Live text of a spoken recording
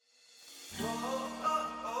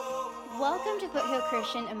Welcome to Foothill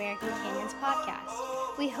Christian American Canyons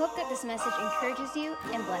podcast. We hope that this message encourages you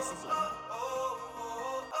and blesses you.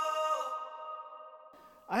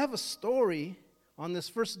 I have a story on this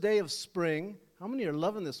first day of spring. How many are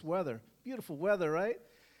loving this weather? Beautiful weather, right?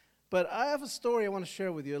 But I have a story I want to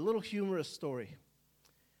share with you, a little humorous story.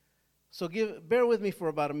 So bear with me for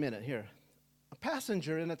about a minute here. A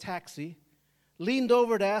passenger in a taxi leaned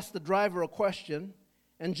over to ask the driver a question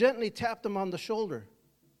and gently tapped him on the shoulder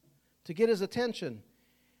to get his attention.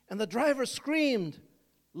 And the driver screamed,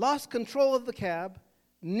 lost control of the cab,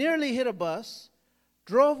 nearly hit a bus,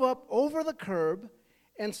 drove up over the curb,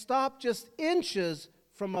 and stopped just inches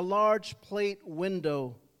from a large plate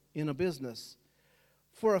window in a business.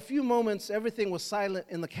 For a few moments, everything was silent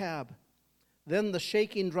in the cab. Then the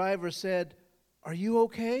shaking driver said, "Are you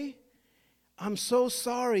okay? I'm so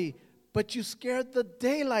sorry, but you scared the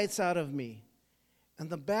daylights out of me." And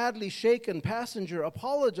the badly shaken passenger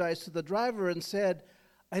apologized to the driver and said,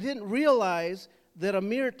 "I didn't realize that a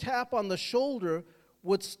mere tap on the shoulder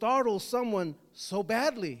would startle someone so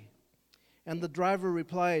badly." And the driver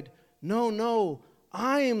replied, No,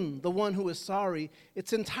 I'm the one who is sorry.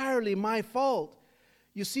 It's entirely my fault.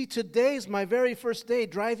 You see, today's my very first day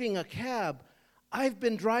driving a cab. I've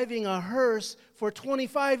been driving a hearse for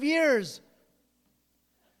 25 years.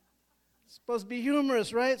 It's supposed to be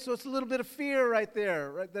humorous, right? So it's a little bit of fear right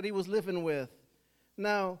there, right, that he was living with.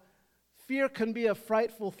 Now, fear can be a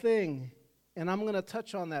frightful thing, and I'm going to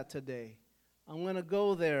touch on that today. I'm going to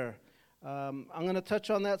go there. I'm going to touch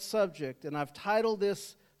on that subject, and I've titled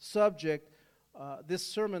this subject, this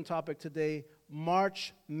sermon topic today,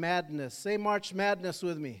 March Madness. Say March Madness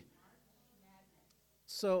with me.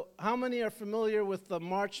 So how many are familiar with the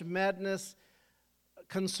March Madness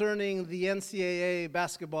concerning the NCAA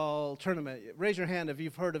basketball tournament? Raise your hand if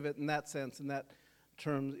you've heard of it in that sense, in that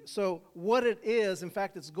term. So what it is, in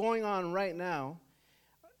fact, it's going on right now,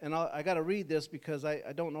 and I got to read this because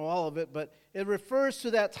I don't know all of it, but it refers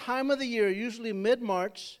to that time of the year, usually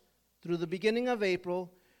mid-March through the beginning of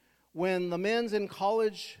April, when the men's and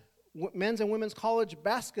women's college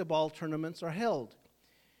basketball tournaments are held.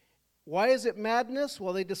 Why is it madness?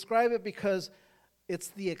 Well, they describe it because it's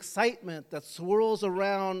the excitement that swirls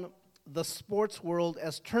around the sports world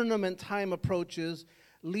as tournament time approaches,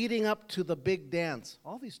 leading up to the big dance.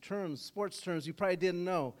 All these terms, sports terms, you probably didn't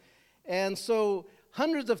know. And so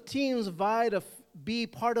hundreds of teams vie to be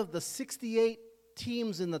part of the 68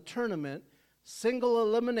 teams in the tournament, single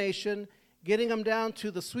elimination, getting them down to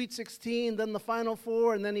the Sweet 16, then the Final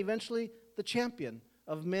Four, and then eventually the champion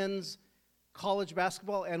of men's college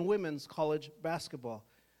basketball and women's college basketball,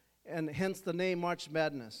 and hence the name March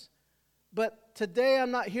Madness. But today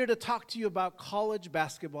I'm not here to talk to you about college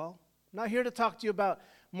basketball. I'm not here to talk to you about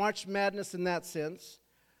March Madness in that sense.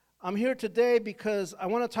 I'm here today because I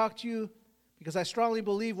want to talk to you because I strongly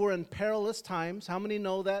believe we're in perilous times. How many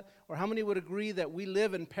know that? Or how many would agree that we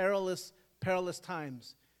live in perilous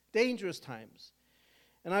times, dangerous times?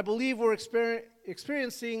 And I believe we're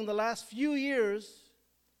experiencing the last few years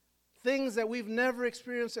things that we've never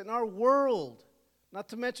experienced in our world, not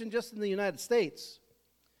to mention just in the United States.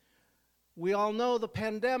 We all know the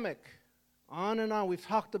pandemic, on and on. We've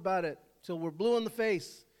talked about it till we're blue in the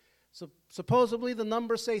face. So supposedly the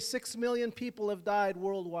numbers say 6 million people have died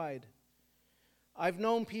worldwide. I've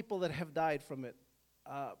known people that have died from it.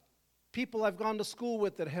 People I've gone to school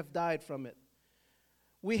with that have died from it.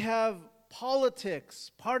 We have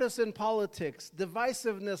politics, partisan politics,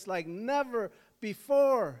 divisiveness like never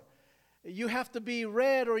before. You have to be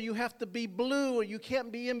red or you have to be blue or you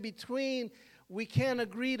can't be in between. We can't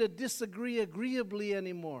agree to disagree agreeably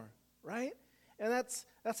anymore, right? And that's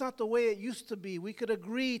not the way it used to be. We could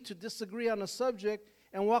agree to disagree on a subject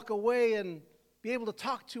and walk away and be able to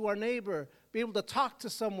talk to our neighbor, be able to talk to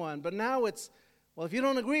someone. But now it's, well, if you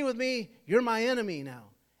don't agree with me, you're my enemy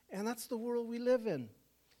now. And that's the world we live in.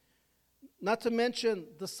 Not to mention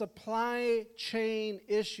the supply chain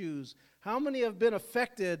issues. How many have been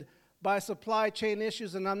affected by supply chain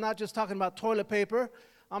issues? And I'm not just talking about toilet paper.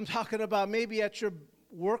 I'm talking about maybe at your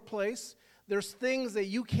workplace. There's things that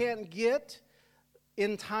you can't get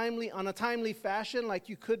on a timely fashion like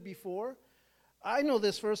you could before. I know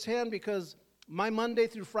this firsthand because my Monday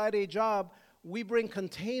through Friday job, we bring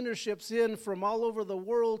container ships in from all over the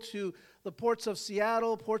world to the ports of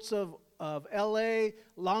Seattle, ports of LA,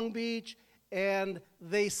 Long Beach, and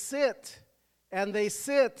they sit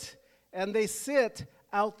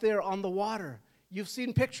out there on the water. You've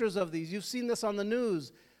seen pictures of these. You've seen this on the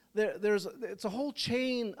news. It's a whole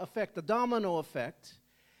chain effect, a domino effect.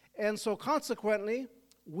 And so consequently,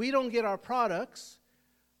 we don't get our products.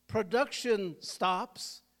 Production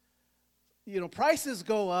stops. Prices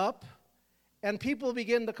go up. And people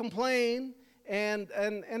begin to complain, and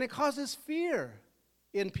it causes fear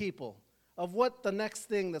in people of what the next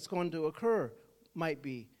thing that's going to occur might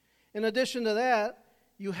be. In addition to that,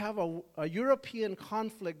 you have a European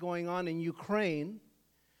conflict going on in Ukraine,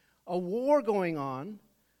 a war going on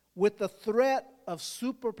with the threat of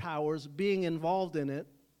superpowers being involved in it,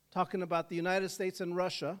 talking about the United States and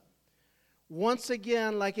Russia. Once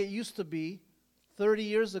again, like it used to be 30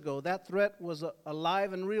 years ago, that threat was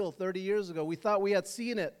alive and real 30 years ago. We thought we had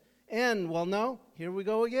seen it end. Well, no, here we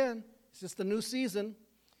go again. It's just a new season.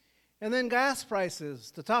 And then gas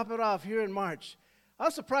prices, to top it off here in March.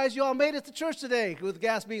 I'm surprised you all made it to church today with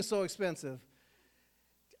gas being so expensive.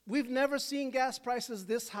 We've never seen gas prices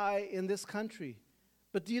this high in this country.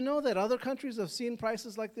 But do you know that other countries have seen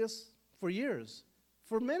prices like this for years,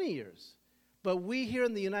 for many years? But we here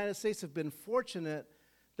in the United States have been fortunate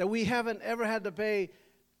that we haven't ever had to pay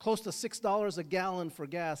close to $6 a gallon for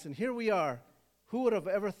gas. And here we are. Who would have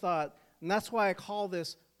ever thought? And that's why I call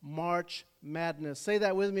this March Madness. Say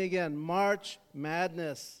that with me again, March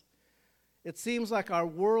Madness. It seems like our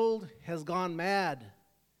world has gone mad,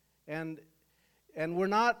 and we're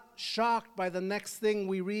not shocked by the next thing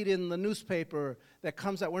we read in the newspaper that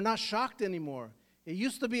comes out. We're not shocked anymore. It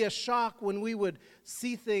used to be a shock when we would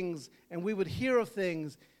see things and we would hear of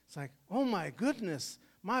things. It's like, oh my goodness,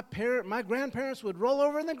 my grandparents would roll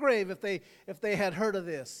over in the grave if they had heard of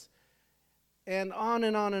this. And on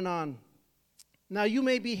and on and on. Now you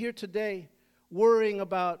may be here today worrying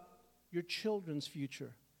about your children's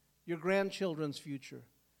future, your grandchildren's future,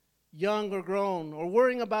 young or grown, or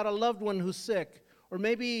worrying about a loved one who's sick, or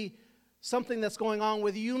maybe something that's going on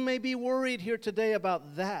with you. You may be worried here today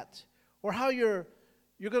about that, or how you're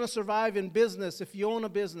going to survive in business if you own a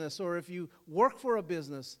business or if you work for a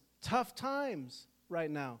business. Tough times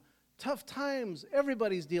right now. Tough times.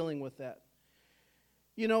 Everybody's dealing with that.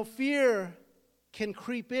 You know, fear can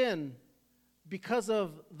creep in because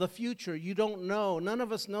of the future. You don't know. None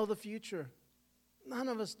of us know the future. None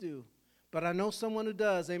of us do. But I know someone who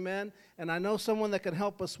does, amen? And I know someone that can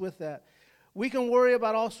help us with that. We can worry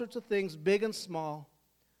about all sorts of things, big and small,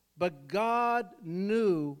 but God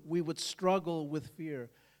knew we would struggle with fear.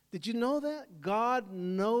 Did you know that? God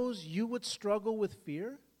knows you would struggle with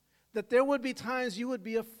fear? That there would be times you would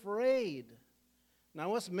be afraid.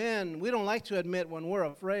 Now, us men, we don't like to admit when we're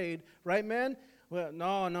afraid, right, men? Well,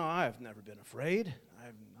 no, I've never been afraid.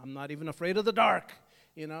 I'm not even afraid of the dark,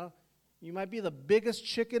 you know. You might be the biggest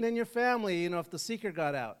chicken in your family, you know, if the secret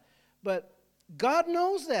got out. But God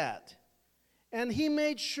knows that. And He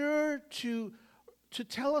made sure to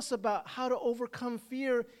tell us about how to overcome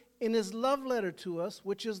fear in His love letter to us,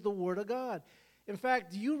 which is the Word of God. In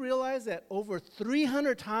fact, do you realize that over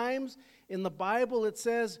 300 times in the Bible it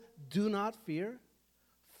says, do not fear,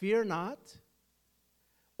 fear not?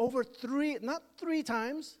 Not 3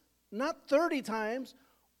 times, not 30 times,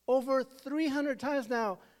 over 300 times.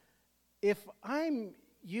 Now, if I'm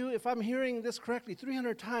hearing this correctly,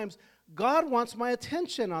 300 times, God wants my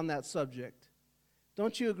attention on that subject.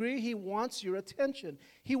 Don't you agree? He wants your attention.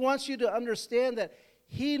 He wants you to understand that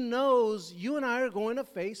He knows you and I are going to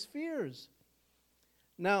face fears.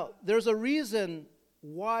 Now, there's a reason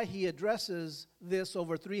why He addresses this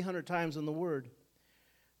over 300 times in the Word.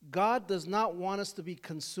 God does not want us to be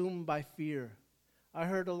consumed by fear. I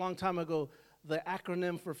heard a long time ago the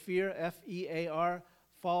acronym for fear, F-E-A-R,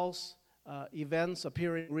 false events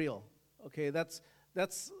appearing real. Okay, that's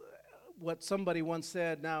what somebody once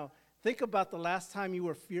said. Now, think about the last time you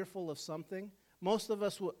were fearful of something. Most of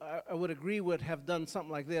us, I would agree, would have done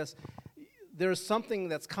something like this. There's something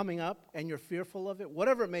that's coming up, and you're fearful of it,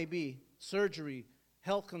 whatever it may be, surgery,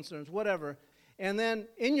 health concerns, whatever. And then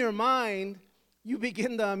in your mind, you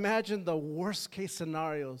begin to imagine the worst-case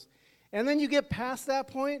scenarios. And then you get past that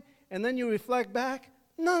point, and then you reflect back,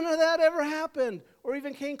 none of that ever happened or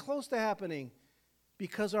even came close to happening,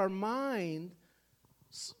 because our mind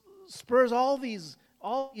spurs all these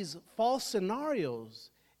false scenarios,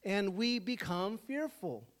 and we become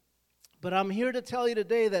fearful. But I'm here to tell you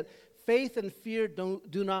today that faith and fear do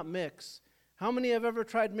not mix. How many have ever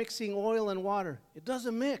tried mixing oil and water? It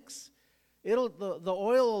doesn't mix. The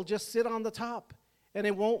oil will just sit on the top, and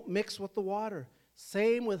it won't mix with the water.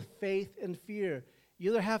 Same with faith and fear.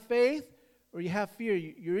 You either have faith or you have fear.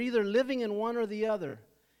 You're either living in one or the other,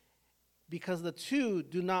 because the two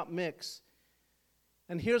do not mix.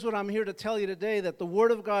 And here's what I'm here to tell you today, that the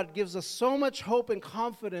Word of God gives us so much hope and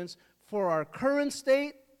confidence for our current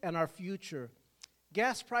state and our future.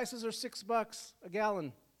 Gas prices are $6 a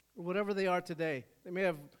gallon, or whatever they are today. They may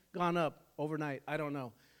have gone up overnight. I don't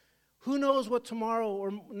know. Who knows what tomorrow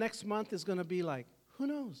or next month is going to be like? Who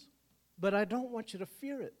knows? But I don't want you to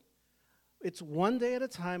fear it. It's one day at a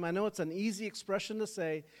time. I know it's an easy expression to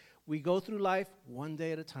say. We go through life one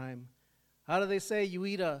day at a time. How do they say you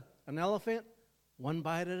eat an elephant? One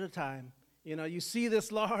bite at a time. You know, you see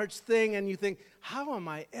this large thing and you think, how am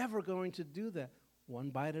I ever going to do that? One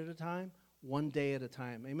bite at a time, one day at a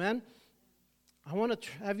time. Amen? I want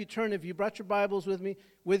to have you turn, if you brought your Bibles with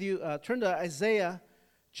you, turn to Isaiah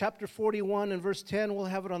chapter 41 and verse 10. We'll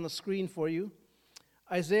have it on the screen for you.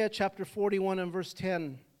 Isaiah chapter 41 and verse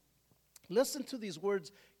 10. Listen to these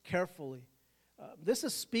words carefully. This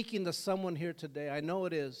is speaking to someone here today. I know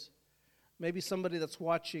it is. Maybe somebody that's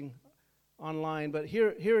watching online, but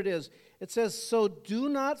here it is. It says, "So do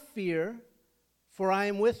not fear, for I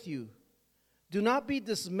am with you. Do not be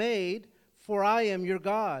dismayed, for I am your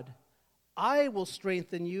God. I will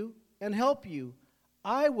strengthen you and help you.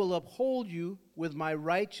 I will uphold you with my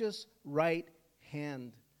righteous right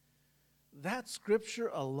hand." That scripture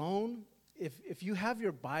alone, if you have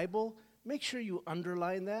your Bible, make sure you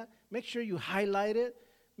underline that. Make sure you highlight it.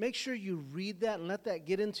 Make sure you read that and let that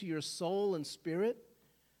get into your soul and spirit.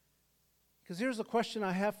 Because here's a question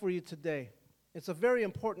I have for you today. It's a very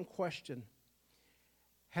important question.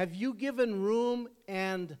 Have you given room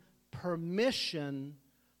and permission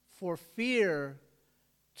for fear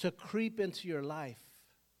to creep into your life?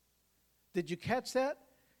 Did you catch that?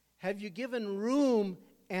 Have you given room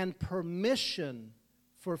and permission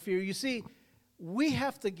for fear? You see, we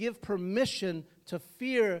have to give permission to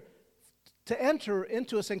fear to enter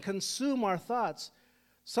into us and consume our thoughts.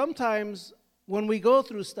 Sometimes when we go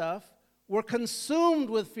through stuff, we're consumed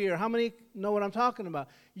with fear. How many know what I'm talking about?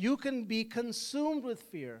 You can be consumed with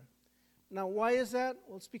fear. Now, why is that?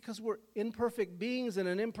 Well, it's because we're imperfect beings in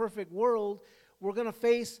an imperfect world. We're going to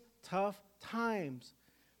face tough times.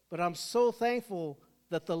 But I'm so thankful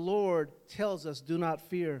that the Lord tells us, do not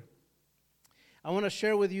fear. I want to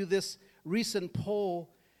share with you this recent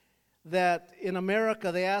poll that in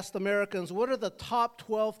America, they asked Americans, what are the top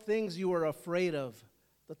 12 things you are afraid of?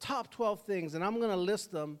 The top 12 things, and I'm going to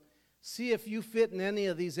list them. See if you fit in any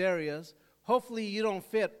of these areas. Hopefully you don't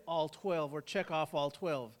fit all 12 or check off all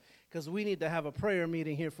 12, because we need to have a prayer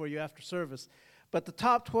meeting here for you after service. But the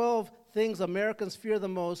top 12 things Americans fear the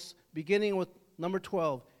most, beginning with number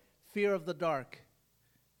 12, fear of the dark.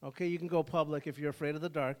 Okay, you can go public if you're afraid of the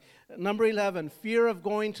dark. Number 11, fear of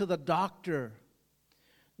going to the doctor.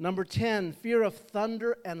 Number 10, fear of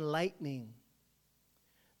thunder and lightning.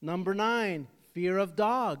 Number 9, fear of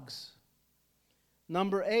dogs.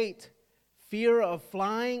 Number 8, fear of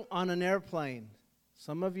flying on an airplane.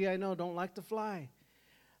 Some of you I know don't like to fly.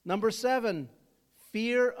 Number 7,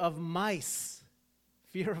 fear of mice.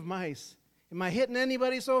 Fear of mice. Am I hitting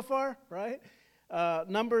anybody so far? Right?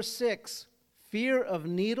 Number 6, fear of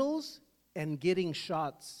needles and getting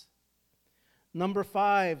shots. Number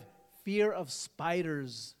 5, fear of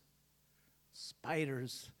spiders.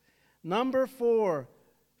 Spiders. Number 4,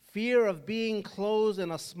 fear of being closed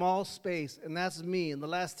in a small space, and that's me. In the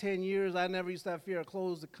last 10 years, I never used to have fear of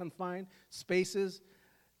closed, confined spaces.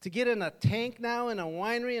 To get in a tank now, in a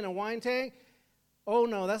winery, in a wine tank, oh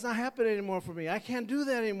no, that's not happening anymore for me. I can't do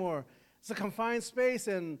that anymore. It's a confined space,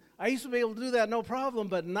 and I used to be able to do that no problem,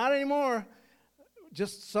 but not anymore.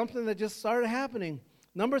 Just something that just started happening.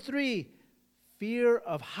 Number 3, fear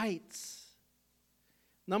of heights.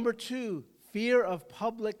 Number 2, fear of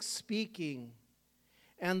public speaking.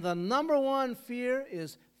 And the number 1 fear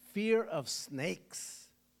is fear of snakes.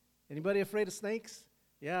 Anybody afraid of snakes?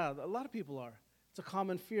 Yeah, a lot of people are. It's a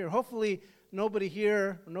common fear. Hopefully nobody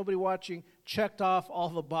here, or nobody watching, checked off all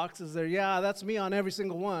the boxes there. Yeah, that's me on every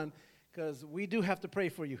single one, because we do have to pray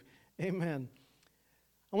for you. Amen.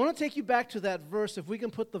 I want to take you back to that verse. If we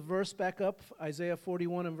can put the verse back up, Isaiah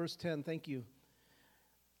 41 and verse 10. Thank you.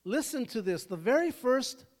 Listen to this. The very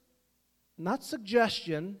first, not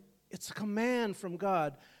suggestion, it's a command from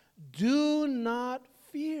God. Do not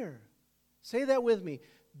fear. Say that with me.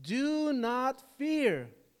 Do not fear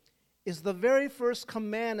is the very first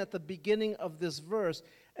command at the beginning of this verse.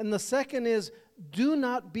 And the second is, do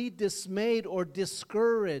not be dismayed or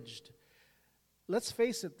discouraged. Let's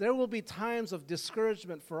face it, there will be times of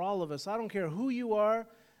discouragement for all of us. I don't care who you are,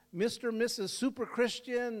 Mr., Mrs., super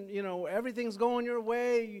Christian, everything's going your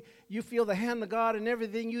way. You feel the hand of God in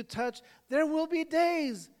everything you touch. There will be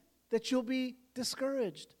days that you'll be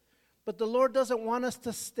discouraged. But the Lord doesn't want us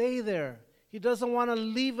to stay there. He doesn't want to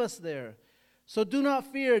leave us there. So do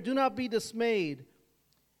not fear, do not be dismayed.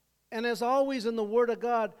 And as always in the Word of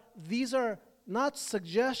God, these are not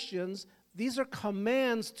suggestions, these are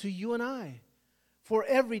commands to you and I for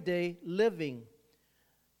everyday living.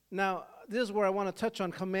 Now, this is where I want to touch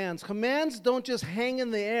on commands. Commands don't just hang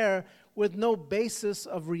in the air with no basis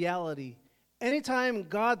of reality. Anytime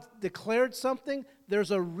God declared something,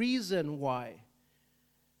 there's a reason why.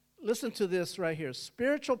 Listen to this right here.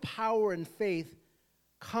 Spiritual power and faith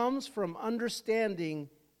comes from understanding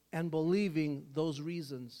and believing those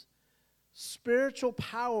reasons. Spiritual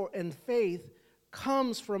power and faith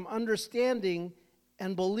comes from understanding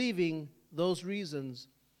and believing those reasons.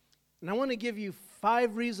 And I want to give you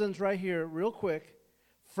 5 reasons right here, real quick,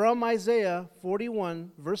 from Isaiah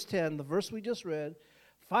 41, verse 10, the verse we just read.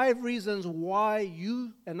 5 reasons why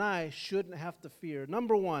you and I shouldn't have to fear.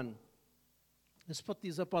 Number 1, let's put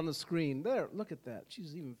these up on the screen. There, look at that.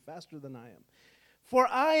 She's even faster than I am. For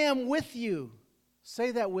I am with you.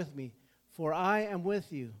 Say that with me. For I am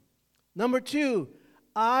with you. Number 2,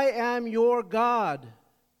 I am your God.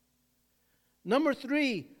 Number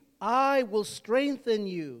 3, I will strengthen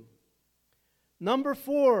you. Number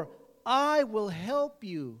 4, I will help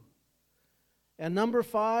you. And number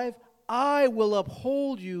 5, I will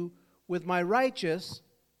uphold you with my righteous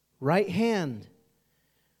right hand.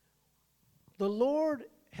 The Lord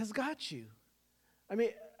has got you. I mean,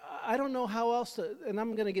 I don't know how else to, and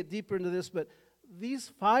I'm going to get deeper into this, but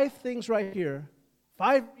these 5 things right here,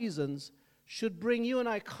 5 reasons, should bring you and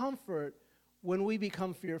I comfort when we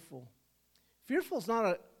become fearful. Fearful is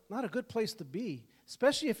not a good place to be,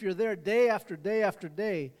 especially if you're there day after day after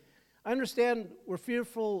day. I understand we're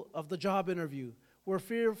fearful of the job interview. We're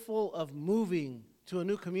fearful of moving to a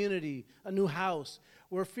new community, a new house.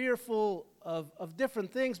 We're fearful of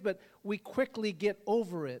different things, but we quickly get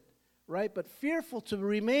over it, right? But fearful to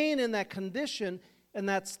remain in that condition, in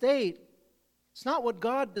that state, it's not what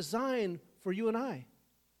God designed for you and I.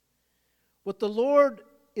 What the Lord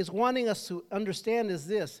is wanting us to understand is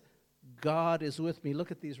this: God is with me.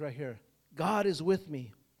 Look at these right here. God is with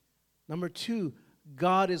me. Number 2,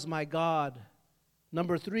 God is my God.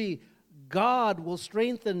 Number 3, God will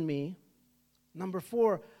strengthen me. Number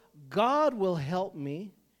 4, God will help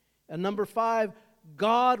me. And number 5,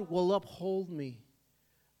 God will uphold me.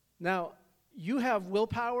 Now, you have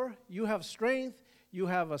willpower, you have strength, you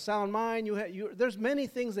have a sound mind, there's many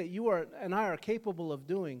things that you and I are capable of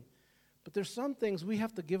doing. But there's some things we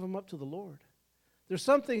have to give them up to the Lord. There's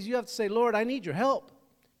some things you have to say, Lord, I need your help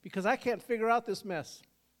because I can't figure out this mess.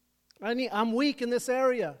 I'm weak in this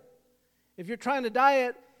area. If you're trying to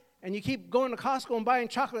diet and you keep going to Costco and buying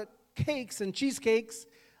chocolate cakes and cheesecakes,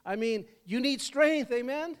 I mean, you need strength,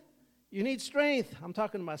 amen? You need strength. I'm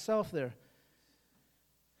talking to myself there.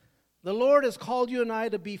 The Lord has called you and I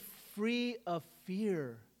to be free of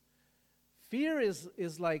fear. Fear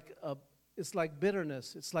is like it's like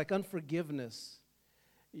bitterness. It's like unforgiveness.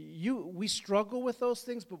 We struggle with those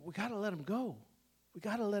things, but we got to let them go. We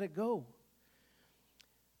got to let it go.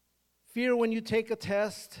 Fear when you take a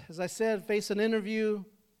test, as I said, face an interview,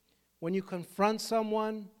 when you confront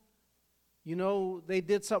someone, you know they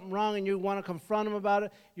did something wrong and you want to confront them about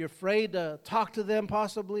it. You're afraid to talk to them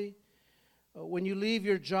possibly. When you leave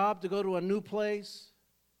your job to go to a new place,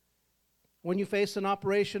 when you face an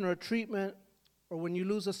operation or a treatment, or when you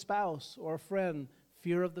lose a spouse or a friend,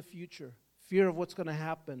 fear of the future, fear of what's going to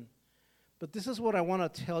happen. But this is what I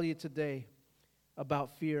want to tell you today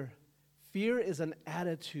about fear. Fear is an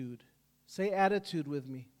attitude. Say attitude with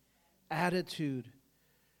me. Attitude.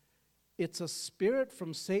 It's a spirit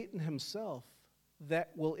from Satan himself that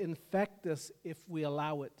will infect us if we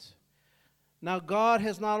allow it. Now, God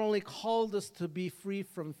has not only called us to be free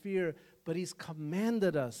from fear, but He's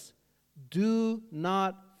commanded us, do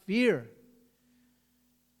not fear.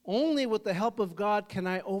 Only with the help of God can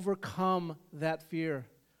I overcome that fear.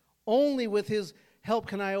 Only with His help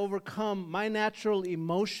can I overcome my natural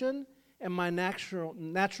emotion and my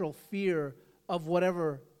natural fear of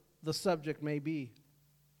whatever the subject may be.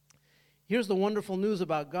 Here's the wonderful news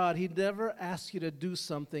about God. He never asks you to do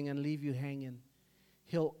something and leave you hanging.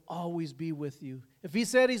 He'll always be with you. If He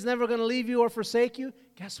said He's never going to leave you or forsake you,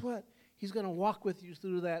 guess what? He's going to walk with you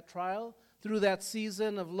through that trial, through that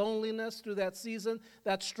season of loneliness, through that season,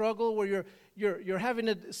 that struggle where you're having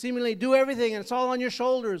to seemingly do everything and it's all on your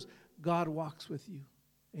shoulders. God walks with you.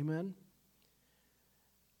 Amen?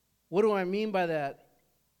 What do I mean by that?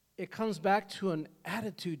 It comes back to an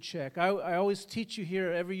attitude check. I always teach you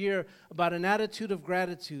here every year about an attitude of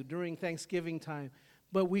gratitude during Thanksgiving time.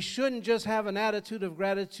 But we shouldn't just have an attitude of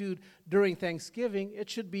gratitude during Thanksgiving. It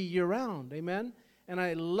should be year-round. Amen? And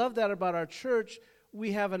I love that about our church.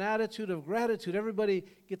 We have an attitude of gratitude. Everybody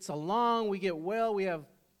gets along. We get well. We have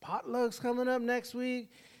potlucks coming up next week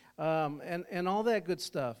and all that good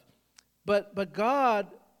stuff. But God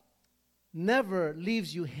never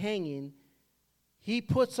leaves you hanging. He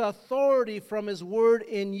puts authority from His word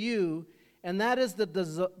in you, and that is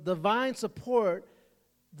the divine support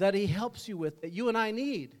that He helps you with, that you and I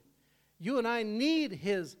need. You and I need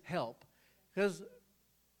His help, because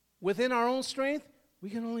within our own strength,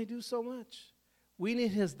 we can only do so much. We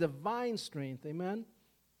need His divine strength, amen?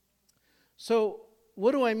 So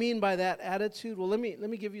what do I mean by that attitude? Well, let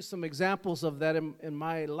me give you some examples of that in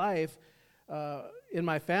my life, in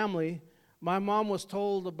my family. My mom was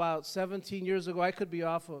told about 17 years ago, I could be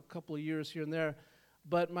off a couple of years here and there,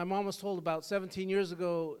 but my mom was told about 17 years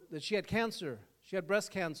ago that she had cancer. She had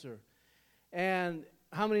breast cancer. And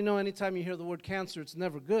how many know anytime you hear the word cancer, it's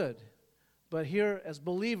never good? But here, as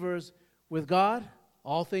believers, with God,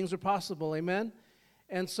 all things are possible, amen?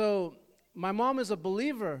 And so my mom is a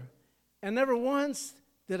believer, and never once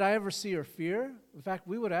did I ever see her fear. In fact,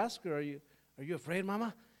 we would ask her, are you afraid,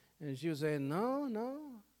 Mama? And she would say, no,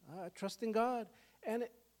 I trust in God. And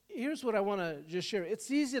here's what I want to just share.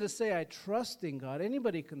 It's easy to say I trust in God.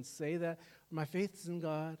 Anybody can say that. My faith is in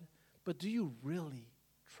God. But do you really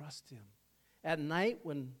trust Him? At night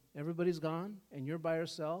when everybody's gone and you're by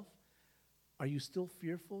yourself, are you still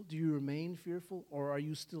fearful? Do you remain fearful? Or are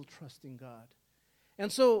you still trusting God?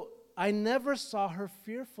 And so I never saw her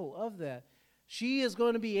fearful of that. She is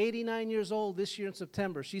going to be 89 years old this year in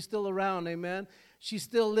September. She's still around, amen? She's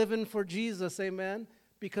still living for Jesus, amen?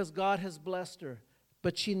 Because God has blessed her.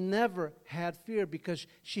 But she never had fear because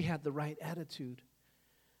she had the right attitude.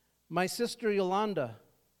 My sister Yolanda,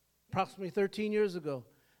 approximately 13 years ago,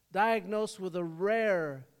 diagnosed with a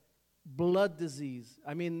rare blood disease.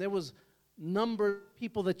 I mean, there was number of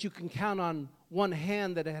people that you can count on one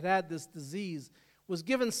hand that had this disease, was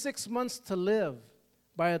given 6 months to live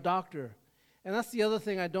by a doctor. And that's the other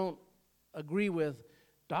thing I don't agree with.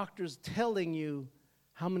 Doctors telling you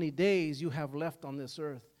how many days you have left on this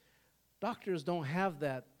earth. Doctors don't have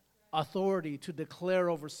that authority to declare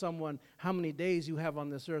over someone how many days you have on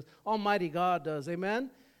this earth. Almighty God does,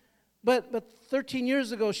 amen? But 13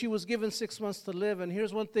 years ago, she was given 6 months to live. And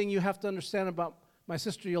here's one thing you have to understand about my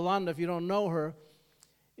sister Yolanda, if you don't know her,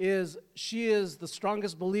 is she is the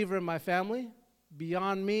strongest believer in my family,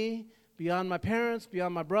 beyond me, beyond my parents,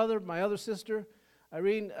 beyond my brother, my other sister,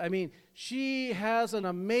 Irene. I mean, she has an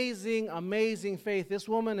amazing, amazing faith. This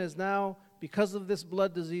woman is now, because of this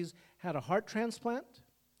blood disease, had a heart transplant.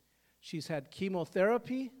 She's had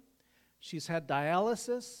chemotherapy. She's had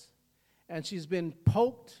dialysis. And she's been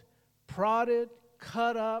poked, prodded,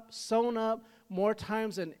 cut up, sewn up more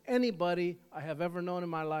times than anybody I have ever known in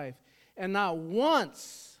my life. And not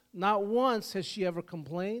once has she ever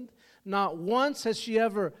complained. Not once has she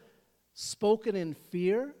ever spoken in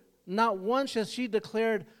fear. Not once has she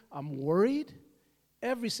declared, I'm worried.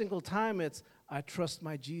 Every single time it's, I trust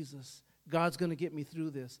my Jesus. God's going to get me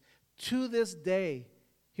through this. To this day,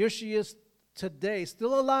 here she is today,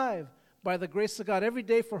 still alive by the grace of God. Every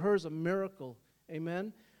day for her is a miracle.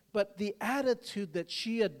 Amen? But the attitude that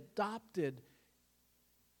she adopted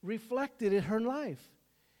reflected in her life.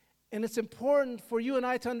 And it's important for you and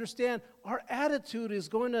I to understand our attitude is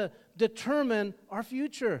going to determine our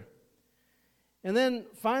future. And then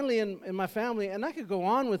finally in my family, and I could go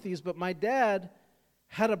on with these, but my dad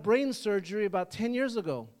had a brain surgery about 10 years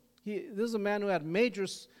ago. This is a man who had major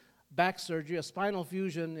back surgery, a spinal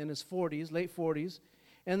fusion in his 40s, late 40s.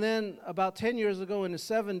 And then about 10 years ago in his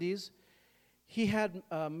 70s, he had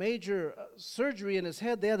a major surgery in his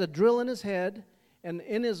head. They had a drill in his head, and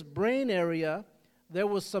in his brain area, there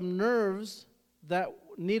was some nerves that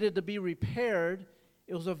needed to be repaired.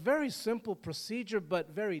 It was a very simple procedure,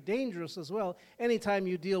 but very dangerous as well, anytime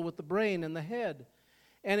you deal with the brain and the head.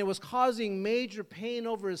 And it was causing major pain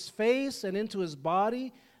over his face and into his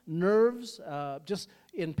body, nerves, just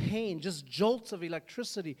in pain, just jolts of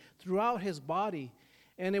electricity throughout his body.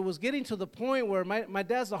 And it was getting to the point where my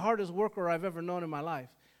dad's the hardest worker I've ever known in my life.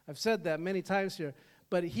 I've said that many times here.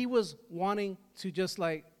 But he was wanting to just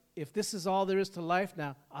like, if this is all there is to life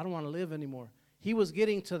now, I don't want to live anymore. He was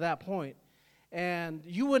getting to that point. And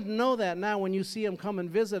you wouldn't know that now when you see him come and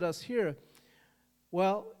visit us here.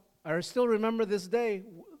 Well, I still remember this day.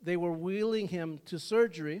 They were wheeling him to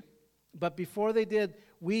surgery. But before they did,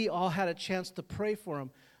 we all had a chance to pray for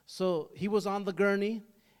him. So he was on the gurney,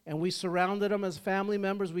 and we surrounded him as family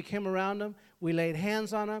members. We came around him, we laid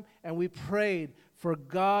hands on him, and we prayed for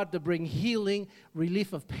God to bring healing,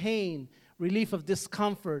 relief of pain, relief of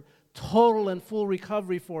discomfort, total and full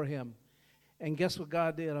recovery for him. And guess what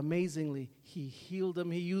God did? Amazingly, He healed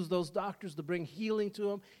him. He used those doctors to bring healing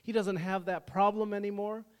to him. He doesn't have that problem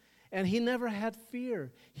anymore. And he never had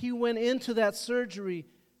fear. He went into that surgery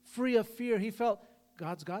free of fear. He felt,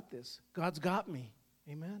 God's got this. God's got me.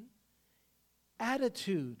 Amen?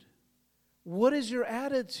 Attitude. What is your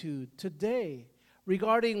attitude today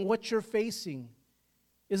regarding what you're facing?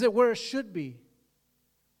 Is it where it should be?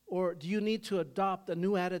 Or do you need to adopt a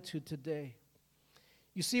new attitude today?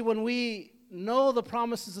 You see, when we know the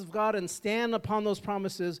promises of God and stand upon those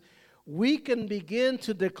promises, we can begin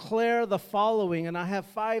to declare the following. And I have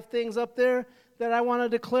 5 things up there that I want to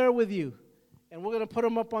declare with you. And we're going to put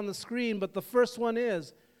them up on the screen. But the first one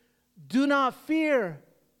is, do not fear,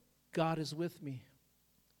 God is with me.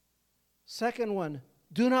 Second one,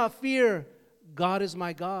 do not fear, God is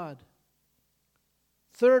my God.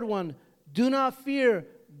 Third one, do not fear,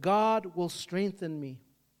 God will strengthen me.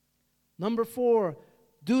 Number 4,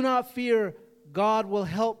 do not fear, God will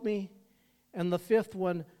help me. And the 5th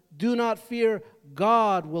one, do not fear,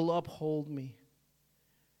 God will uphold me.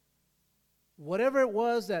 Whatever it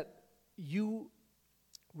was that you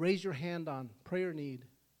raise your hand on, prayer need,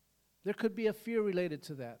 there could be a fear related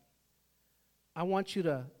to that. I want you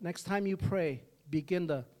to, next time you pray, begin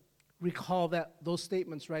to recall those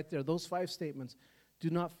statements right there, those 5 statements. Do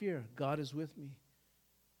not fear, God is with me.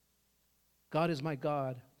 God is my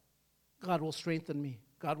God. God will strengthen me.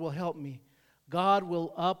 God will help me. God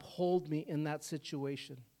will uphold me in that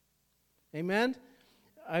situation. Amen?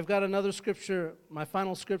 I've got another scripture, my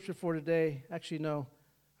final scripture for today. Actually, no,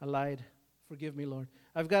 I lied. Forgive me, Lord.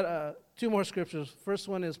 I've got 2 more scriptures. First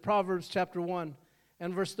one is Proverbs chapter 1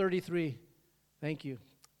 and verse 33. Thank you.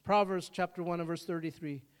 Proverbs chapter 1 and verse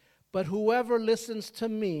 33. But whoever listens to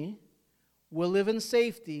me will live in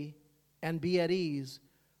safety and be at ease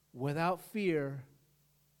without fear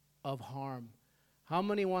of harm. How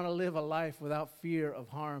many want to live a life without fear of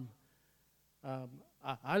harm?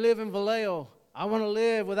 I live in Vallejo. I want to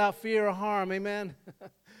live without fear of harm. Amen.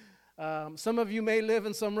 Some of you may live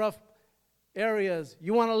in some rough areas.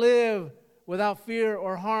 You want to live without fear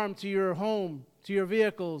or harm to your home, to your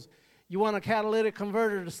vehicles. You want a catalytic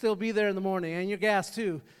converter to still be there in the morning, and your gas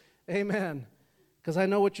too. Amen. Because I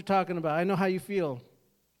know what you're talking about. I know how you feel.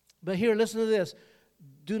 But here, listen to this.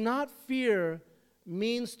 Do not fear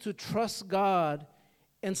means to trust God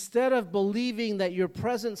instead of believing that your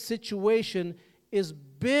present situation is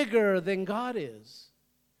bigger than God is.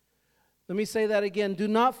 Let me say that again. Do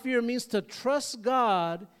not fear means to trust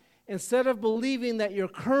God instead of believing that your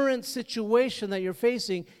current situation that you're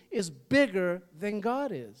facing is bigger than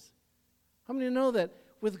God is. How many know that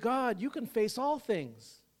with God you can face all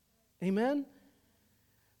things? Amen?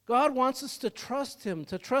 God wants us to trust Him,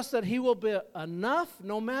 to trust that He will be enough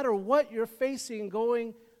no matter what you're facing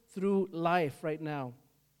going through life right now.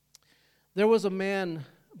 There was a man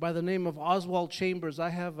by the name of Oswald Chambers. I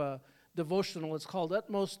have a devotional. It's called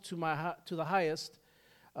Utmost to the Highest.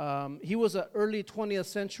 He was an early 20th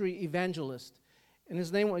century evangelist. And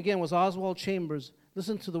his name, again, was Oswald Chambers.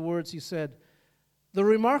 Listen to the words he said. The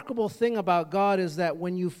remarkable thing about God is that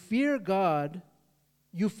when you fear God,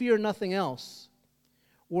 you fear nothing else.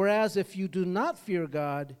 Whereas if you do not fear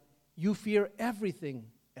God, you fear everything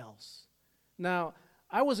else. Now,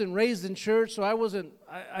 I wasn't raised in church, so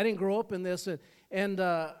I didn't grow up in this. And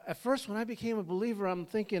at first, when I became a believer, I'm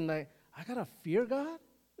thinking, I got to fear God? What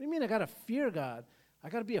do you mean I got to fear God? I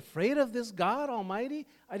got to be afraid of this God Almighty?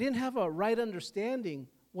 I didn't have a right understanding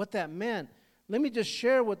what that meant. Let me just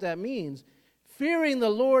share what that means. Fearing the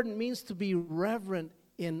Lord means to be reverent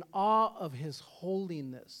in awe of His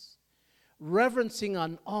holiness, reverencing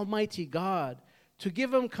an Almighty God, to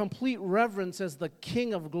give Him complete reverence as the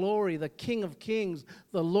King of glory, the King of kings,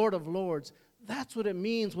 the Lord of lords. That's what it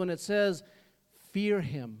means when it says, fear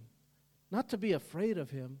Him, not to be afraid of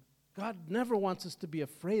Him. God never wants us to be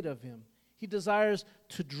afraid of Him. He desires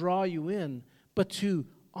to draw you in, but to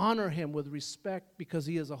honor Him with respect because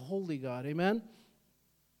He is a holy God. Amen?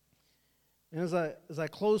 And as I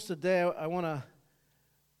close today, I want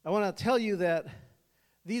to tell you that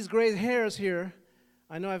these gray hairs here,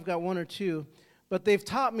 I know I've got 1 or 2, but they've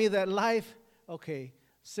taught me that life,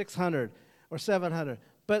 600 or 700,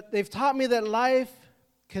 but they've taught me that life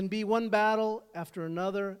can be one battle after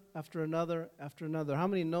another, after another, after another. How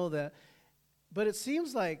many know that? But it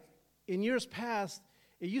seems like in years past,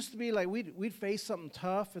 it used to be like we'd face something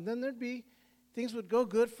tough, and then things would go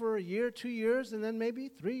good for a year, 2 years, and then maybe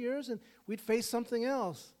 3 years, and we'd face something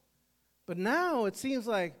else. But now it seems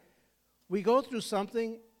like we go through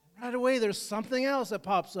something, right away there's something else that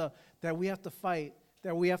pops up that we have to fight,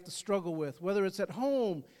 that we have to struggle with, whether it's at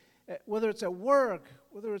home, whether it's at work,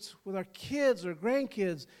 whether it's with our kids or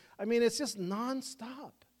grandkids. I mean, it's just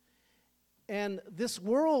nonstop. And this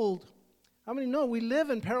world, how many know we live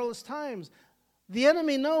in perilous times? The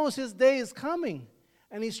enemy knows his day is coming,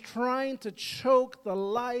 and he's trying to choke the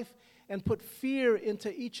life and put fear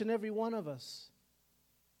into each and every one of us.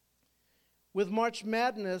 With March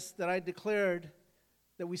Madness that I declared,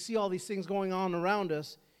 that we see all these things going on around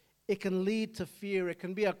us, it can lead to fear. It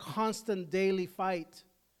can be a constant daily fight.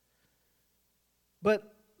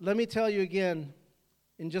 But let me tell you again,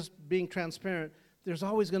 in just being transparent, there's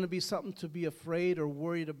always going to be something to be afraid or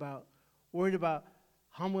worried about. Worried about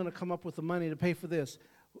how I'm going to come up with the money to pay for this.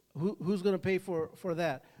 Who's going to pay for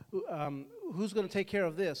that? Who's going to take care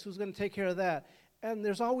of this? Who's going to take care of that? And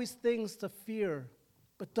there's always things to fear.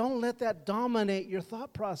 But don't let that dominate your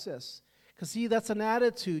thought process. Because, see, that's an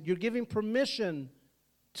attitude. You're giving permission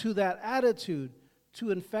to that attitude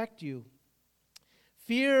to infect you.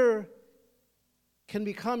 Fear can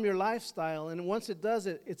become your lifestyle, and once it does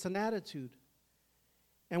it, it's an attitude.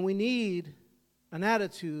 And we need an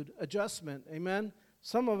attitude adjustment. Amen?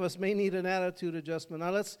 Some of us may need an attitude adjustment.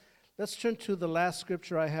 Now let's turn to the last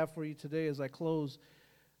scripture I have for you today as I close.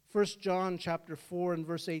 1 John chapter 4 and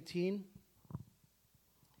verse 18.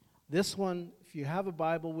 This one, if you have a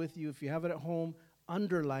Bible with you, if you have it at home,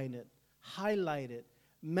 underline it, highlight it,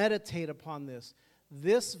 meditate upon this.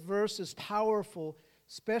 This verse is powerful,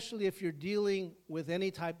 especially if you're dealing with any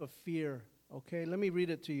type of fear. Okay, let me read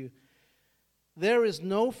it to you. There is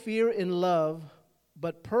no fear in love,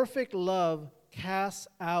 but perfect love casts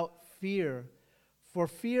out fear. For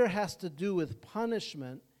fear has to do with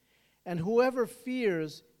punishment, and whoever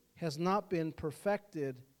fears has not been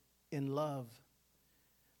perfected in love.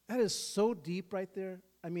 That is so deep right there.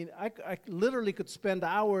 I mean, I literally could spend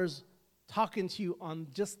hours talking to you on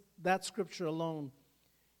just that scripture alone.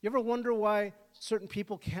 You ever wonder why certain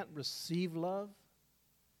people can't receive love?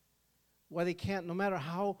 Why they can't, no matter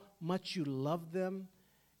how much you love them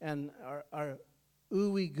and are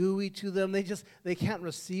ooey gooey to them, they can't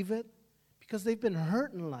receive it because they've been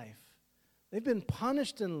hurt in life. They've been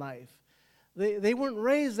punished in life. They weren't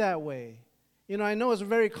raised that way. You know, I know it's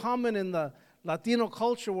very common in the Latino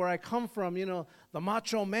culture where I come from, you know, the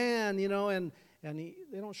macho man, you know, and they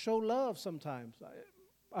don't show love sometimes.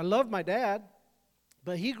 I love my dad,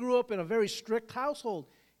 but he grew up in a very strict household.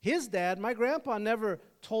 His dad, my grandpa, never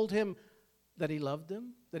told him that he loved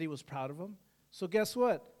him, that he was proud of him. So guess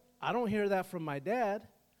what? I don't hear that from my dad,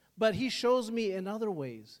 but he shows me in other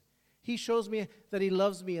ways. He shows me that he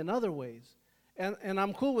loves me in other ways. And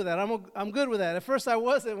I'm cool with that. I'm good with that. At first I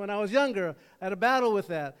wasn't when I was younger. I had a battle with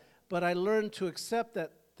that. But I learned to accept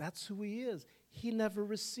that that's who he is. He never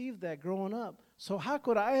received that growing up. So how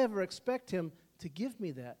could I ever expect him to give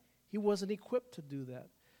me that? He wasn't equipped to do that.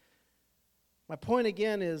 My point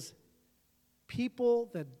again is people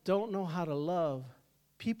that don't know how to love,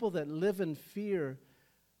 people that live in fear,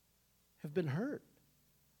 have been hurt.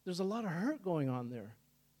 There's a lot of hurt going on there.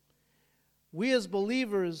 We as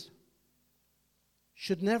believers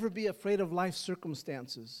should never be afraid of life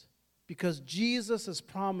circumstances because Jesus has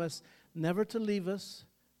promised never to leave us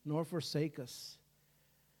nor forsake us.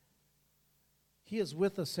 He is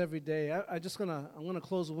with us every day. I'm going to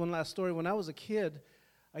close with one last story. When I was a kid,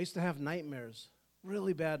 I used to have nightmares,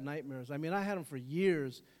 really bad nightmares. I mean, I had them for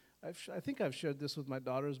years. I think I've shared this with my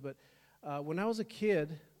daughters, but when I was a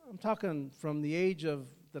kid, I'm talking from the age of,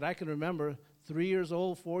 that I can remember, 3 years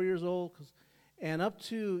old, 4 years old, and up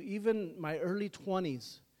to even my early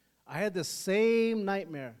 20s, I had the same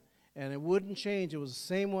nightmare, and it wouldn't change. It was the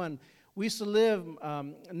same one. We used to live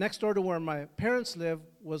next door to where my parents lived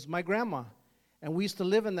was my grandma, and we used to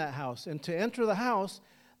live in that house. And to enter the house,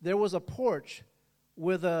 there was a porch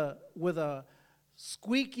with a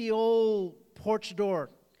squeaky old porch door.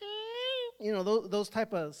 You know, those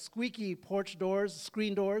type of squeaky porch doors,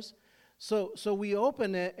 screen doors. So we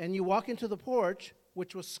open it, and you walk into the porch,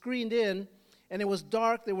 which was screened in, and it was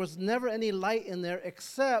dark. There was never any light in there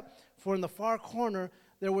except for in the far corner,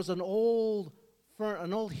 there was an old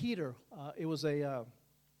heater. It was a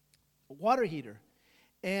water heater.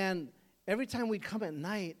 And every time we'd come at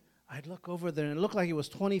night, I'd look over there, and it looked like it was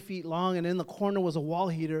 20 feet long, and in the corner was a wall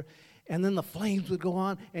heater, and then the flames would go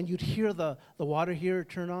on, and you'd hear the water heater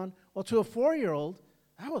turn on. Well, to a 4-year-old,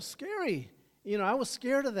 that was scary. You know, I was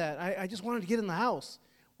scared of that. I just wanted to get in the house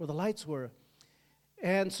where the lights were.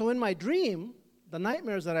 And so in my dream, the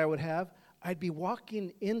nightmares that I would have, I'd be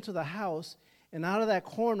walking into the house, and out of that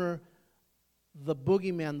corner, the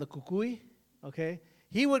boogeyman, the kukui, okay,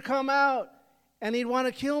 he would come out, and he'd want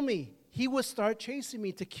to kill me. He would start chasing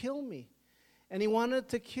me to kill me. And he wanted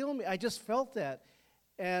to kill me. I just felt that.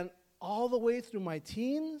 And all the way through my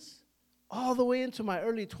teens, all the way into my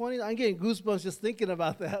early 20s, I'm getting goosebumps just thinking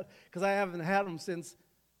about that because I haven't had them since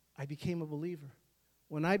I became a believer.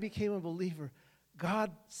 When I became a believer,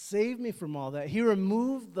 God saved me from all that. He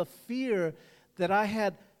removed the fear that I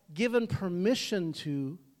had given permission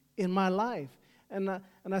to in my life. And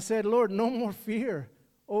I said, Lord, no more fear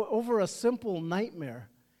over a simple nightmare.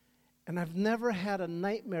 And I've never had a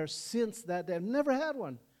nightmare since that day. I've never had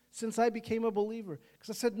one since I became a believer. Because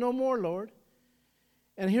I said, no more, Lord.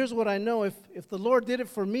 And here's what I know. If the Lord did it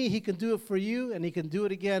for me, he can do it for you, and he can do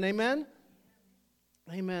it again. Amen?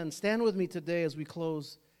 Amen. Stand with me today as we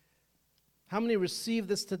close. How many receive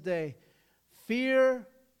this today? Fear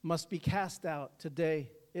must be cast out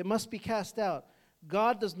today. It must be cast out.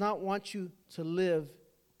 God does not want you to live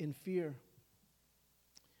in fear.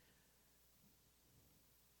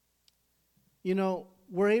 You know,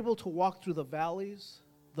 we're able to walk through the valleys,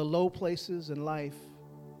 the low places in life,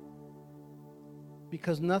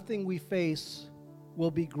 because nothing we face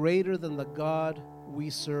will be greater than the God we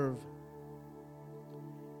serve.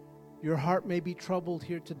 Your heart may be troubled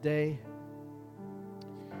here today.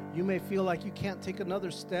 You may feel like you can't take another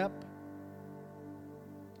step,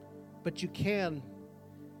 but you can,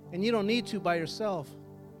 and you don't need to by yourself.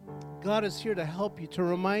 God is here to help you, to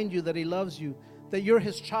remind you that he loves you, that you're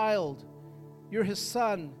his child, you're his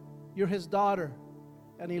son, you're his daughter,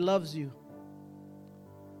 and he loves you.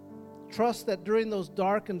 Trust that during those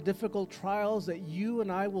dark and difficult trials that you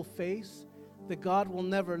and I will face, that God will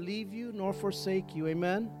never leave you nor forsake you.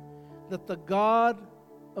 Amen? That the God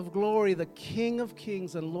of glory, the King of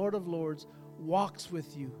kings and Lord of lords, walks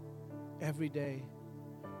with you every day.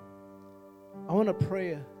 I want to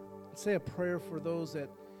pray, say a prayer for those that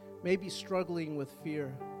may be struggling with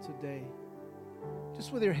fear today.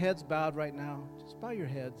 Just with your heads bowed right now, just bow your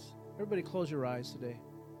heads. Everybody close your eyes today.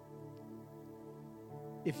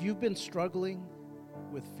 If you've been struggling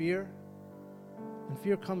with fear, and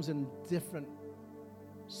fear comes in different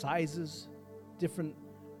sizes, different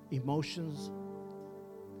emotions.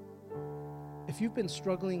 If you've been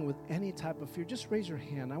struggling with any type of fear, just raise your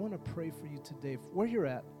hand. I want to pray for you today, where you're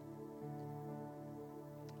at.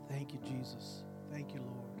 Thank you, Jesus. Thank you,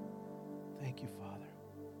 Lord. Thank you, Father.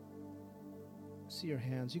 See your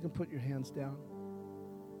hands. You can put your hands down.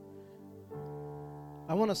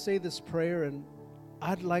 I want to say this prayer, and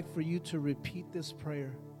I'd like for you to repeat this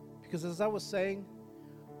prayer, because as I was saying,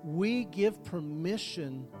 we give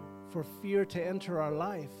permission for fear to enter our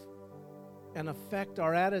life and affect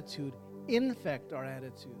our attitude, infect our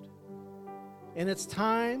attitude. And it's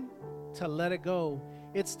time to let it go.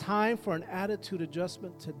 It's time for an attitude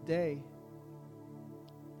adjustment today.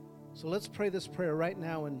 So let's pray this prayer right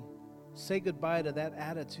now and say goodbye to that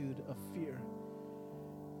attitude of fear.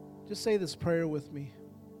 Just say this prayer with me.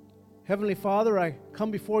 Heavenly Father, I come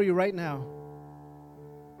before you right now.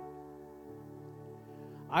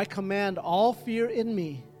 I command all fear in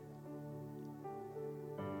me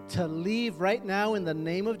to leave right now in the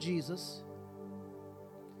name of Jesus.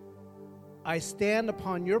 I stand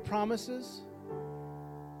upon your promises,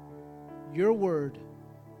 your word.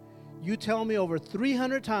 You tell me over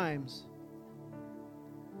 300 times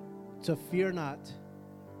to fear not.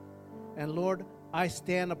 And Lord, I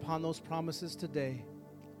stand upon those promises today.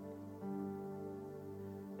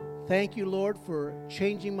 Thank you, Lord, for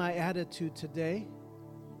changing my attitude today.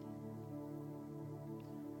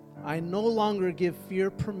 I no longer give fear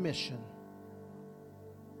permission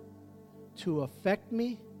to affect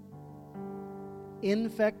me,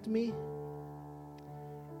 infect me,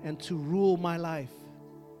 and to rule my life.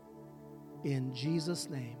 In Jesus'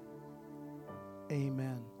 name,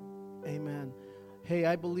 amen. Amen. Hey,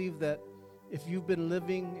 I believe that if you've been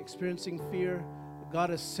living, experiencing fear,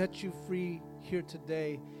 God has set you free here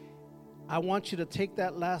today. I want you to take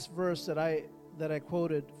that last verse that I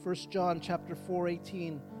quoted, 1 John chapter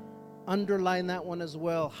 4:18. Underline that one as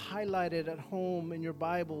well. Highlight it at home in your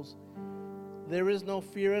Bibles. There is no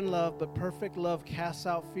fear in love, but perfect love casts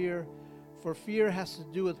out fear. For fear has to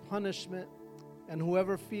do with punishment, and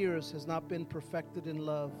whoever fears has not been perfected in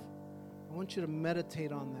love. I want you to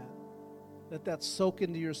meditate on that. Let that soak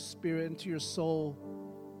into your spirit, into your soul,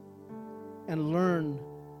 and learn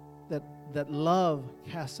that love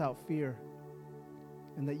casts out fear,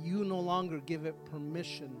 and that you no longer give it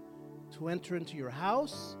permission to enter into your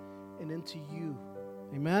house and into you.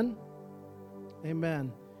 Amen?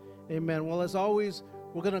 Amen. Amen. Well, as always,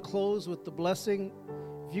 we're going to close with the blessing.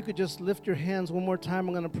 If you could just lift your hands one more time,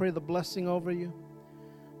 I'm going to pray the blessing over you.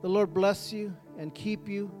 The Lord bless you and keep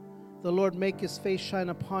you. The Lord make his face shine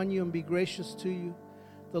upon you and be gracious to you.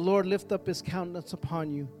 The Lord lift up his countenance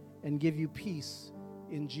upon you and give you peace.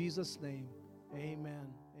 In Jesus' name,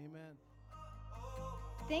 amen. Amen.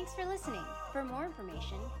 Thanks for listening. For more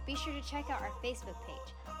information, be sure to check out our Facebook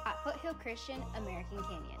page at Foothill Christian American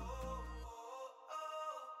Canyon.